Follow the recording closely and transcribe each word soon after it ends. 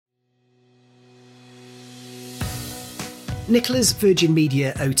Nicola's Virgin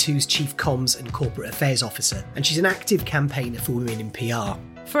Media O2's Chief Comms and Corporate Affairs Officer, and she's an active campaigner for women in PR.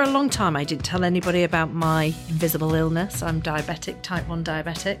 For a long time, I didn't tell anybody about my invisible illness. I'm diabetic, type 1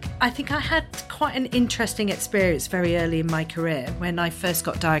 diabetic. I think I had quite an interesting experience very early in my career. When I first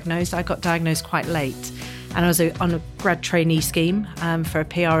got diagnosed, I got diagnosed quite late. And I was on a grad trainee scheme for a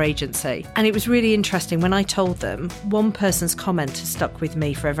PR agency. And it was really interesting. When I told them, one person's comment has stuck with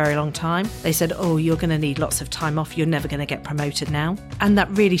me for a very long time. They said, "Oh, you're going to need lots of time off. You're never going to get promoted now." And that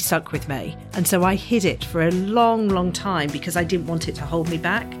really stuck with me. And so I hid it for a long, long time because I didn't want it to hold me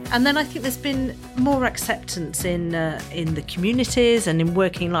back. And then I think there's been more acceptance in the communities and in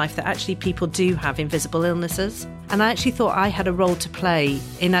working life that actually people do have invisible illnesses. And I actually thought I had a role to play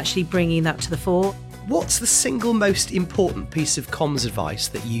in actually bringing that to the fore. What's the single most important piece of comms advice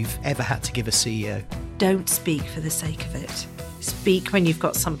that you've ever had to give a CEO? Don't speak for the sake of it. Speak when you've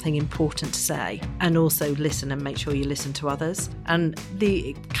got something important to say, and also listen and make sure you listen to others. And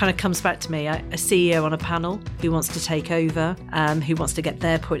it kind of comes back to me, a CEO on a panel who wants to take over, who wants to get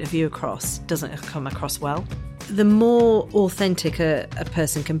their point of view across, doesn't come across well. The more authentic a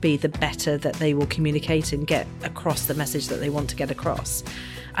person can be, the better that they will communicate and get across the message that they want to get across.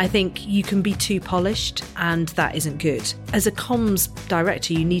 I think you can be too polished, and that isn't good. As a comms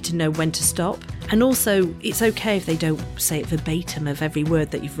director, you need to know when to stop. And also, it's okay if they don't say it verbatim of every word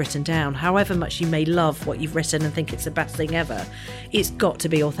that you've written down. However much you may love what you've written and think it's the best thing ever, it's got to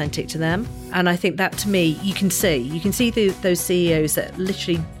be authentic to them. And I think that, to me, you can see those CEOs that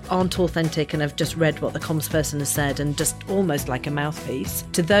literally aren't authentic and have just read what the comms person has said and just almost like a mouthpiece,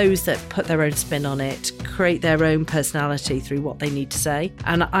 to those that put their own spin on it, create their own personality through what they need to say.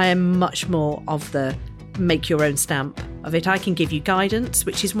 And I am much more of the make your own stamp of it. I can give you guidance,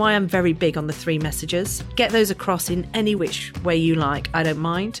 which is why I'm very big on the 3 messages. Get those across in any which way you like, I don't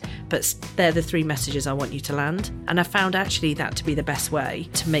mind, but they're the 3 messages I want you to land. And I found actually that to be the best way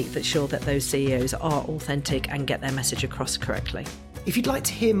to make sure that those CEOs are authentic and get their message across correctly. If you'd like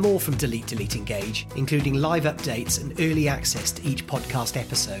to hear more from Delete Engage, including live updates and early access to each podcast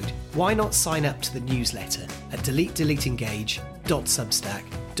episode, why not sign up to the newsletter at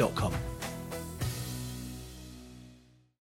deleteengage.substack.com.